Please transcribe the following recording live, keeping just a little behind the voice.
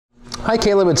Hi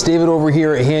Caleb, it's David over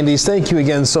here at Handy's. Thank you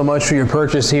again so much for your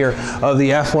purchase here of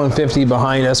the F-150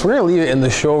 behind us. We're going to leave it in the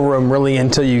showroom really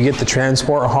until you get the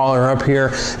transport hauler up here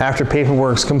after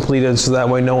paperwork's completed, so that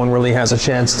way no one really has a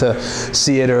chance to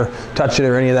see it or touch it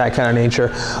or any of that kind of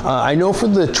nature. I know for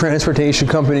the transportation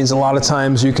companies, a lot of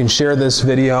times you can share this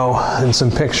video and some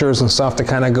pictures and stuff to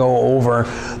kind of go over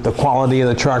the quality of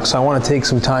the truck. So I want to take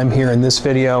some time here in this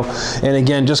video and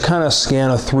again just kind of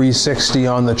scan a 360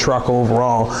 on the truck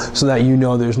overall so that you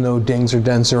know there's no dings or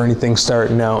dents or anything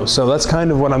starting out. So that's kind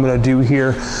of what I'm going to do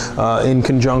here in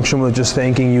conjunction with just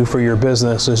thanking you for your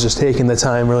business, is just taking the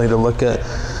time really to look at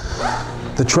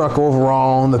the truck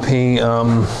overall and the paint.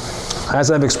 As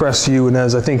I've expressed to you, and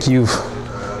as I think you've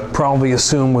probably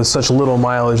assumed with such little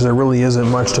mileage, there really isn't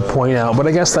much to point out. But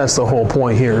I guess that's the whole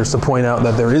point here, is to point out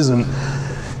that there isn't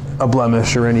a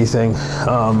blemish or anything.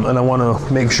 And I want to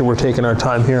make sure we're taking our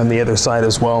time here on the other side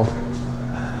as well,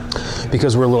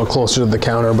 because we're a little closer to the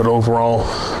counter, but overall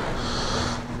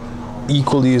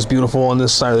equally as beautiful on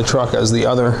this side of the truck as the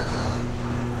other.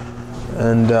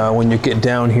 And when you get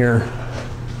down here,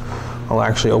 I'll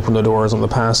actually open the doors on the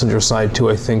passenger side too.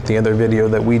 I think the other video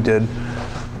that we did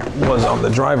was on the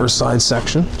driver's side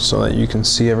section, so that you can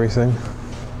see everything.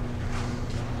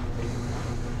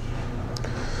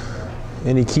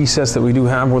 Any key sets that we do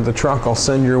have with the truck, I'll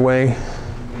send your way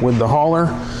with the hauler.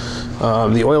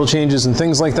 The oil changes and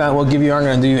things like that will give you, aren't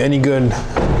going to do you any good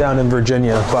down in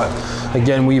Virginia. But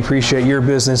again, we appreciate your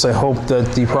business. I hope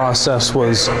that the process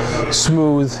was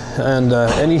smooth, and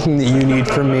anything that you need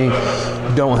from me,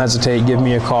 don't hesitate. Give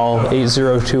me a call.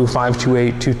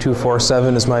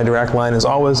 802-528-2247 is my direct line as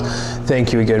always.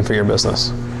 Thank you again for your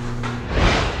business.